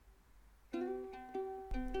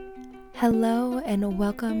Hello, and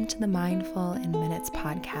welcome to the Mindful in Minutes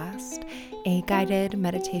podcast, a guided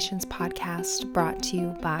meditations podcast brought to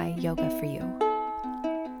you by Yoga for You.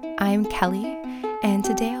 I'm Kelly, and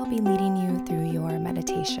today I'll be leading you through your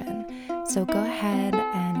meditation. So go ahead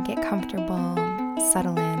and get comfortable,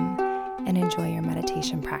 settle in, and enjoy your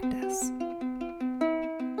meditation practice.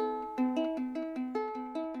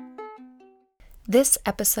 This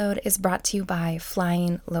episode is brought to you by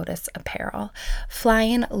Flying Lotus Apparel.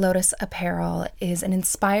 Flying Lotus Apparel is an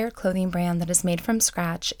inspired clothing brand that is made from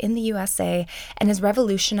scratch in the USA and is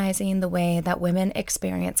revolutionizing the way that women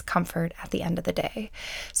experience comfort at the end of the day.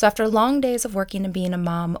 So after long days of working and being a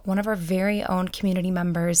mom, one of our very own community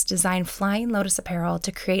members designed Flying Lotus Apparel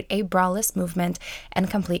to create a braless movement and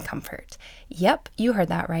complete comfort. Yep, you heard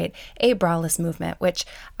that right, a braless movement, which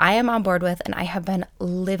I am on board with, and I have been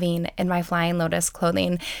living in my Flying Lotus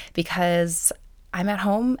clothing because I'm at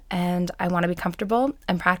home and I want to be comfortable.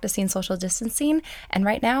 I'm practicing social distancing, and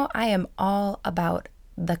right now I am all about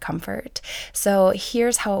the comfort. So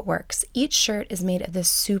here's how it works. Each shirt is made of this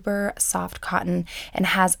super soft cotton and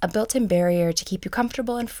has a built-in barrier to keep you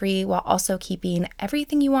comfortable and free while also keeping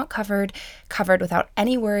everything you want covered without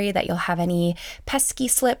any worry that you'll have any pesky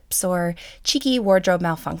slips or cheeky wardrobe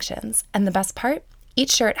malfunctions. And the best part,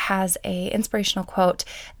 each shirt has an inspirational quote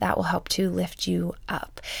that will help to lift you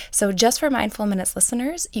up. So just for Mindful Minutes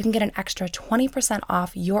listeners, you can get an extra 20%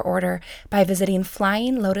 off your order by visiting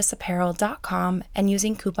flyinglotusapparel.com and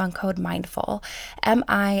using coupon code MINDFUL,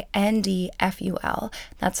 MINDFUL.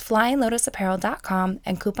 That's flyinglotusapparel.com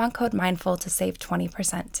and coupon code MINDFUL to save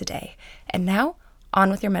 20% today. And now, on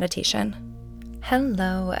with your meditation.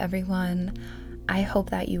 Hello, everyone. I hope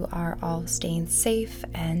that you are all staying safe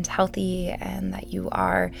and healthy and that you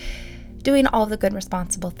are doing all the good,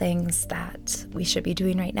 responsible things that we should be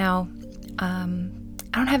doing right now. I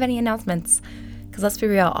don't have any announcements because let's be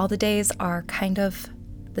real, all the days are kind of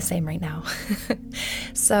the same right now.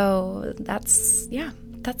 So that's it.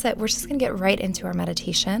 We're just going to get right into our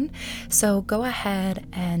meditation. So go ahead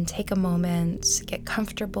and take a moment, get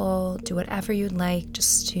comfortable, do whatever you'd like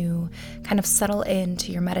just to kind of settle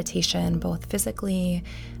into your meditation, both physically,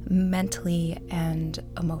 mentally, and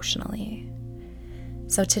emotionally.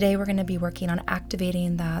 So today we're going to be working on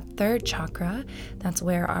activating that third chakra. That's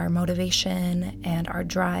where our motivation and our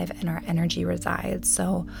drive and our energy resides.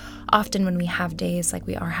 So often when we have days like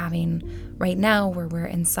we are having right now, where we're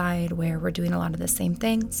inside, where we're doing a lot of the same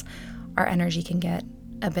things, our energy can get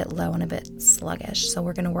a bit low and a bit sluggish. So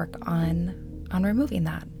we're going to work on removing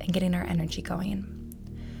that and getting our energy going.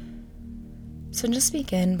 So just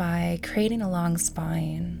begin by creating a long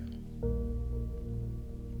spine.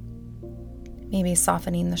 Maybe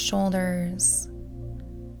softening the shoulders,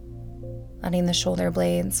 letting the shoulder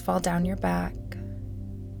blades fall down your back,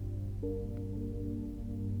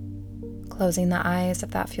 closing the eyes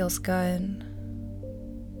if that feels good.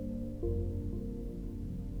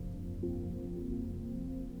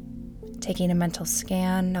 Taking a mental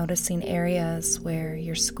scan, noticing areas where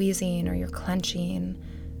you're squeezing or you're clenching,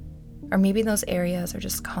 or maybe those areas are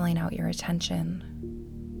just calling out your attention.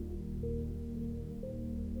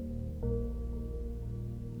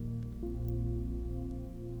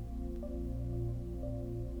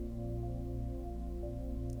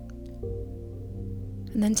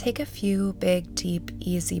 And then take a few big, deep,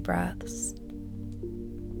 easy breaths.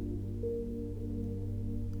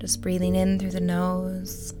 Just breathing in through the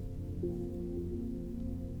nose,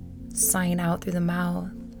 sighing out through the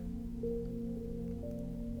mouth.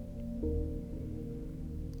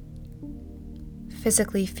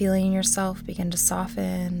 Physically feeling yourself begin to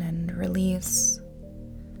soften and release,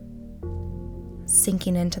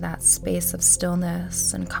 sinking into that space of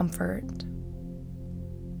stillness and comfort.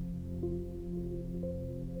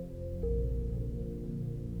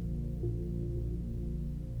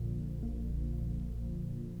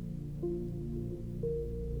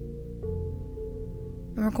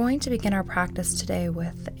 We're going to begin our practice today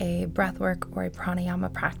with a breathwork or a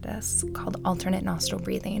pranayama practice called alternate nostril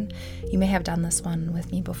breathing. You may have done this one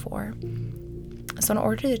with me before. So in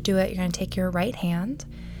order to do it, you're going to take your right hand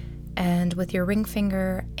and with your ring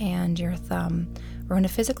finger and your thumb, we're going to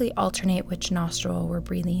physically alternate which nostril we're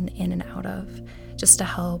breathing in and out of, just to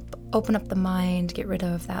help open up the mind, get rid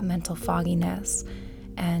of that mental fogginess,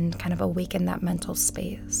 and kind of awaken that mental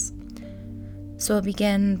space. So we'll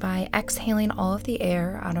begin by exhaling all of the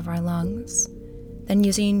air out of our lungs. Then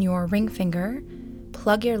using your ring finger,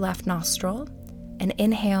 plug your left nostril and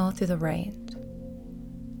inhale through the right.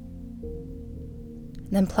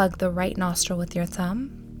 Then plug the right nostril with your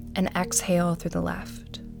thumb and exhale through the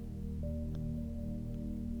left.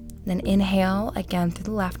 Then inhale again through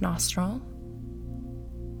the left nostril.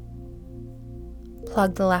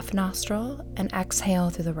 Plug the left nostril and exhale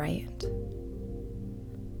through the right.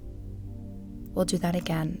 We'll do that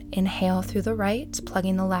again. Inhale through the right,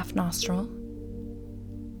 plugging the left nostril.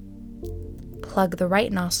 Plug the right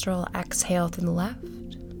nostril, exhale through the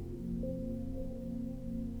left.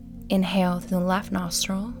 Inhale through the left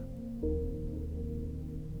nostril.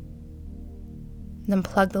 Then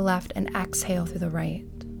plug the left and exhale through the right.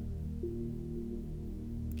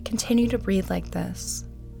 Continue to breathe like this,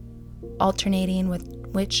 alternating with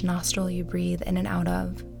which nostril you breathe in and out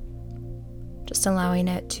of, just allowing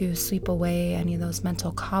it to sweep away any of those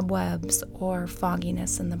mental cobwebs or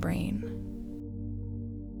fogginess in the brain.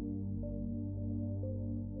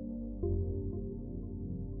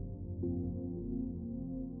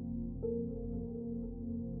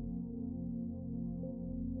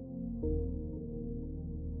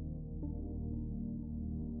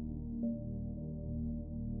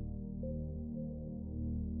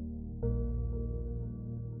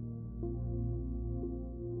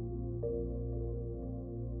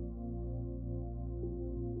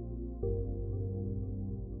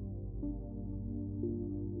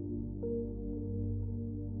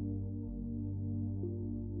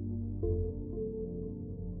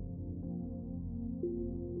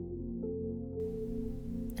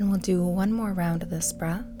 And we'll do one more round of this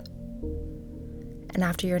breath. And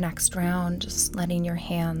after your next round, just letting your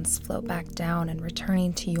hands float back down and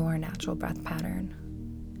returning to your natural breath pattern.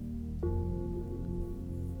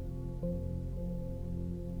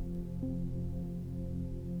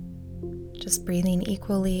 Just breathing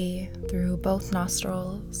equally through both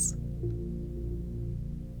nostrils.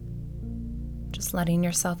 Just letting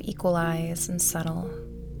yourself equalize and settle.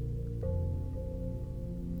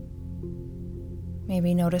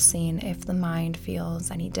 Maybe noticing if the mind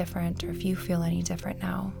feels any different or if you feel any different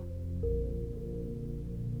now.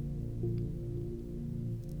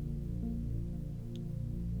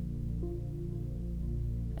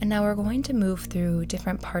 And now we're going to move through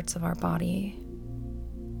different parts of our body.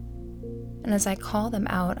 And as I call them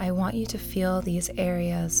out, I want you to feel these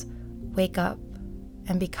areas wake up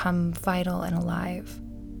and become vital and alive.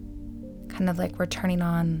 Kind of like we're turning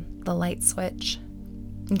on the light switch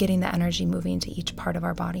and getting the energy moving to each part of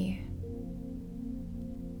our body.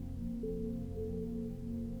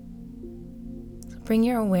 So bring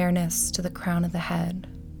your awareness to the crown of the head,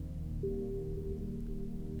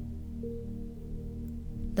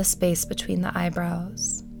 the space between the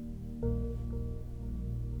eyebrows,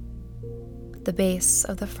 the base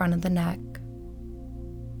of the front of the neck,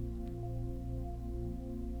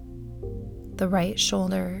 the right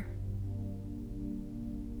shoulder,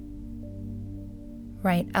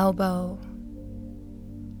 right elbow,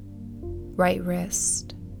 right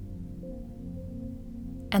wrist,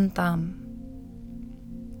 and thumb.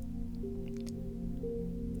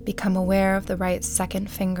 Become aware of the right second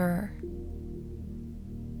finger,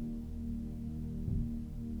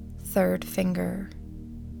 third finger,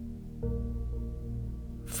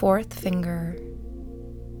 fourth finger,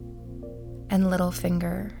 and little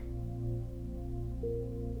finger.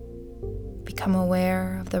 Become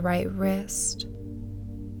aware of the right wrist,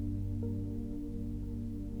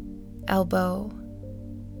 elbow,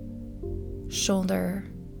 shoulder,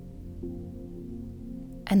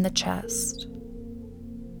 and the chest.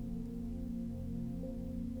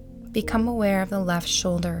 Become aware of the left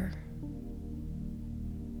shoulder,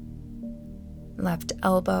 left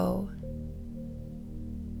elbow,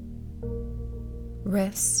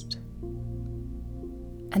 wrist,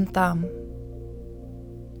 and thumb.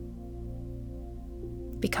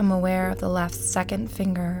 Become aware of the left second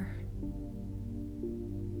finger,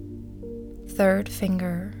 third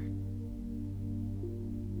finger,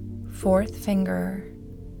 fourth finger,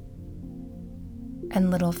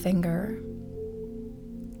 and little finger.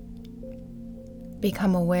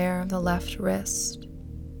 Become aware of the left wrist,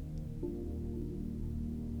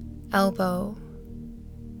 elbow,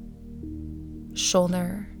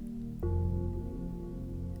 shoulder,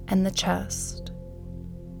 and the chest.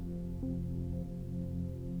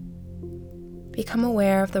 Become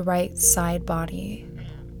aware of the right side body,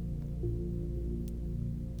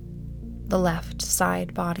 the left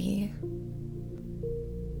side body,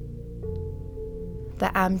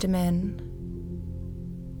 the abdomen,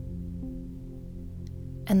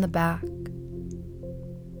 and the back.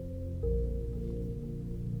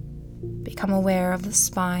 Become aware of the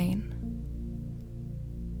spine,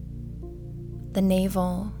 the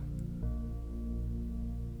navel,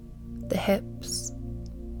 the hips,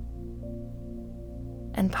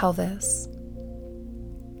 and pelvis.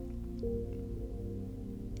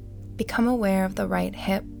 Become aware of the right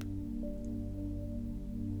hip,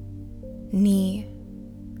 knee,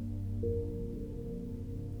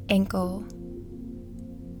 ankle,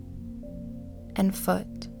 and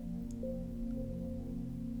foot.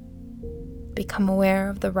 Become aware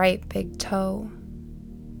of the right big toe,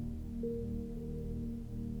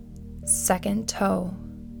 second toe,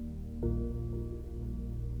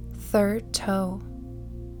 third toe,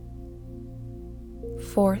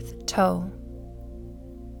 fourth toe,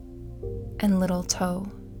 and little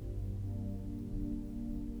toe.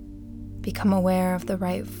 Become aware of the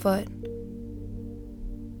right foot,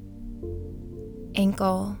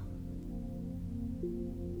 ankle,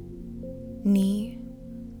 knee,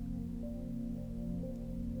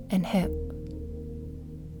 and hip.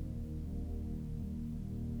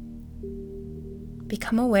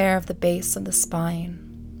 Become aware of the base of the spine,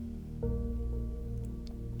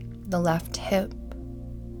 the left hip,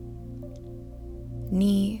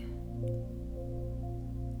 knee,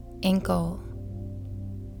 ankle,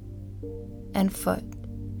 and foot.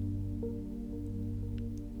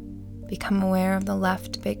 Become aware of the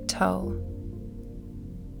left big toe,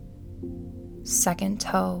 second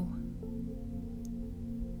toe,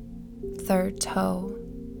 third toe,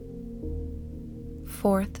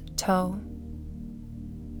 fourth toe,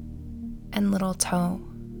 and little toe.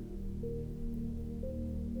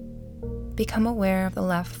 Become aware of the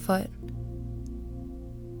left foot,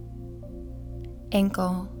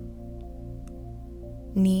 ankle,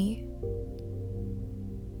 knee,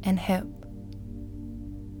 and hip.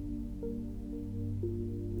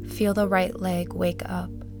 Feel the right leg wake up.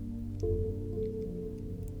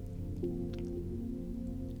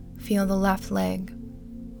 Feel the left leg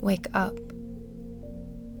wake up.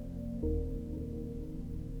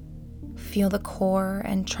 Feel the core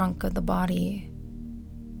and trunk of the body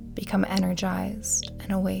become energized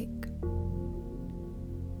and awake.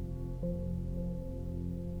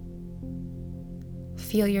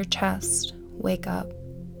 Feel your chest wake up.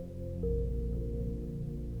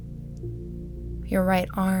 Your right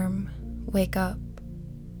arm wake up.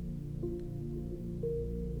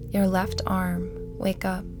 Your left arm wake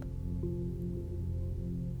up.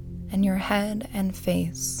 And your head and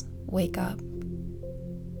face wake up.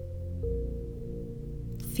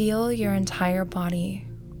 Feel your entire body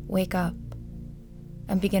wake up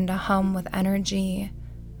and begin to hum with energy,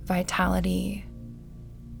 vitality,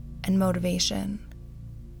 and motivation.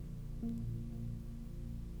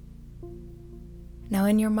 Now,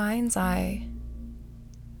 in your mind's eye,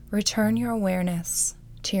 return your awareness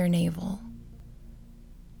to your navel.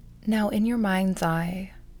 Now, in your mind's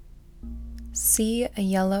eye, see a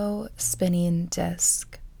yellow spinning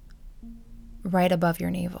disc right above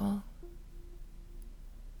your navel.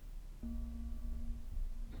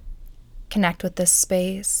 Connect with this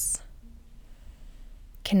space.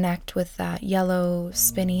 Connect with that yellow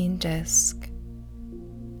spinning disc.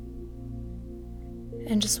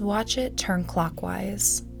 And just watch it turn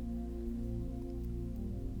clockwise.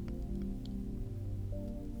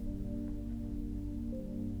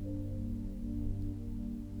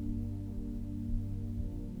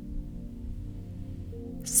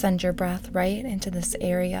 Send your breath right into this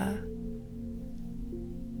area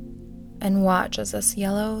and watch as this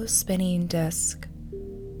yellow spinning disc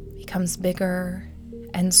becomes bigger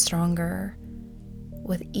and stronger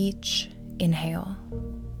with each inhale.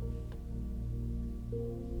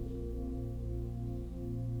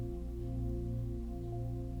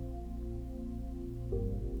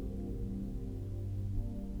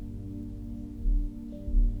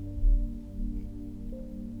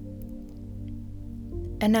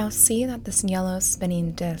 And now see that this yellow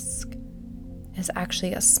spinning disc is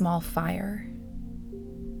actually a small fire.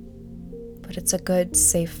 But it's a good,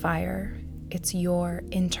 safe fire. It's your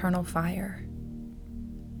internal fire.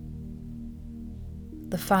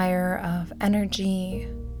 The fire of energy,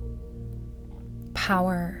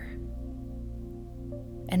 power,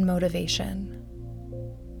 and motivation.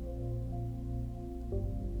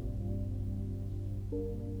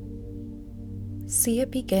 See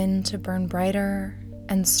it begin to burn brighter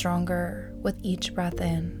and stronger with each breath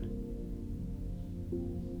in.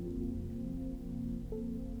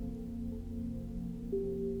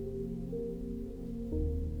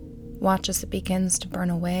 Watch as it begins to burn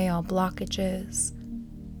away all blockages,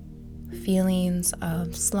 feelings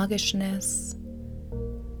of sluggishness,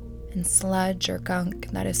 and sludge or gunk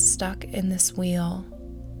that is stuck in this wheel,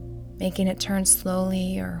 making it turn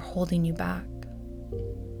slowly or holding you back.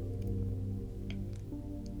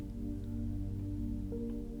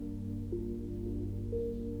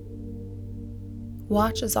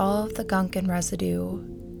 Watch as all of the gunk and residue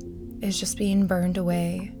is just being burned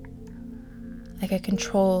away like a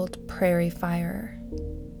controlled prairie fire,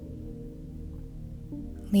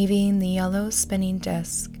 leaving the yellow spinning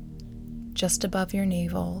disc just above your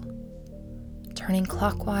navel, turning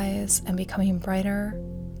clockwise and becoming brighter,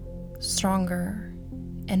 stronger,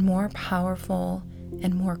 and more powerful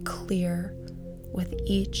and more clear with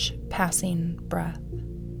each passing breath.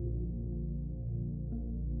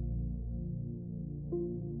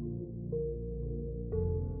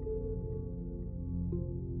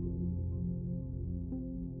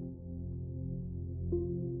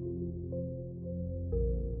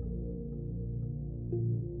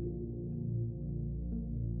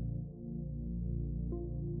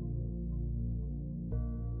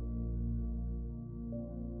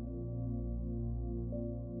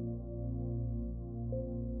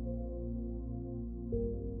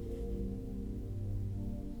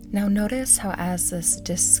 Now notice how as this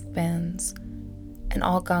disc spins and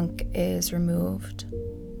all gunk is removed,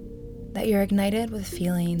 that you're ignited with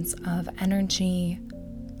feelings of energy,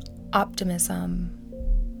 optimism,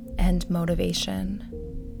 and motivation.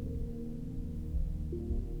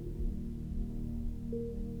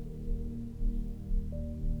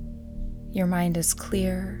 Your mind is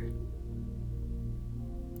clear,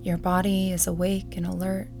 your body is awake and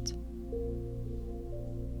alert,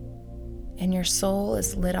 and your soul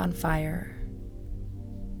is lit on fire.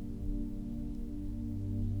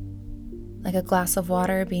 Like a glass of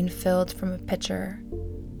water being filled from a pitcher,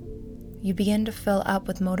 you begin to fill up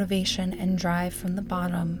with motivation and drive from the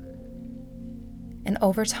bottom. And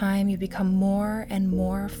over time, you become more and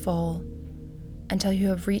more full until you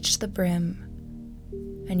have reached the brim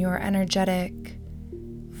and you are energetic,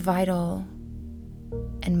 vital,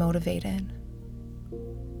 and motivated.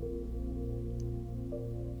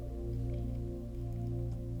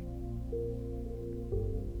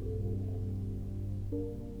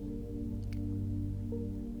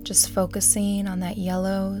 Just focusing on that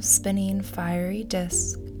yellow, spinning, fiery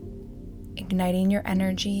disc, igniting your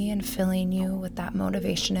energy and filling you with that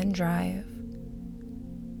motivation and drive.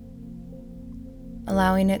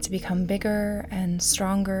 Allowing it to become bigger and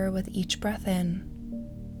stronger with each breath in.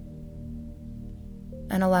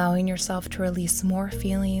 And allowing yourself to release more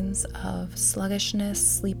feelings of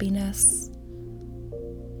sluggishness, sleepiness.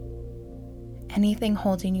 Anything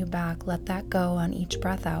holding you back, let that go on each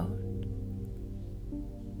breath out.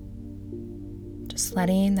 Just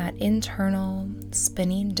letting that internal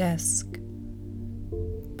spinning disc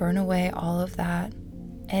burn away all of that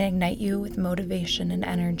and ignite you with motivation and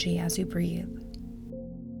energy as you breathe.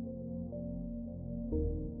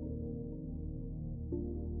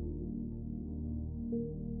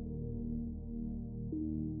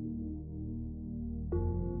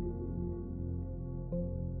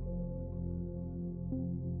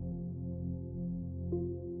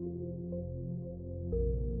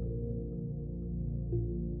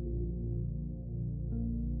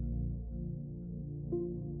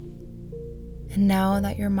 And now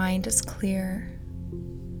that your mind is clear,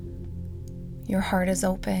 your heart is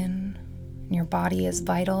open, and your body is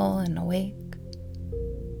vital and awake,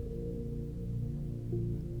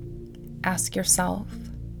 ask yourself,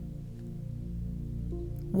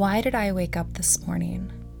 why did I wake up this morning?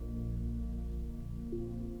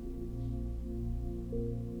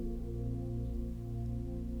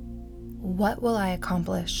 What will I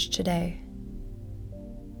accomplish today?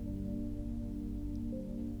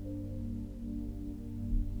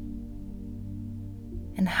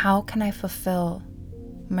 And how can I fulfill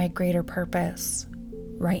my greater purpose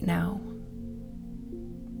right now?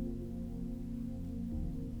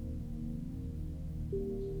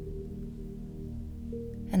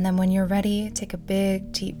 And then when you're ready, take a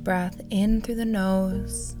big, deep breath in through the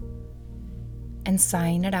nose and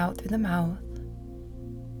sighing it out through the mouth.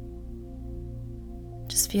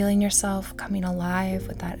 Just feeling yourself coming alive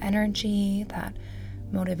with that energy, that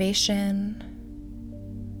motivation,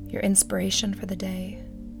 your inspiration for the day.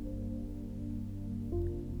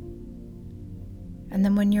 And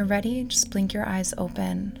then when you're ready, just blink your eyes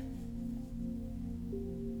open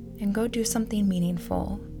and go do something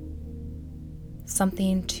meaningful,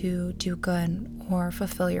 something to do good or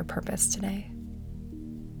fulfill your purpose today.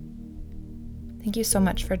 Thank you so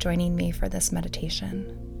much for joining me for this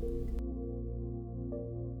meditation.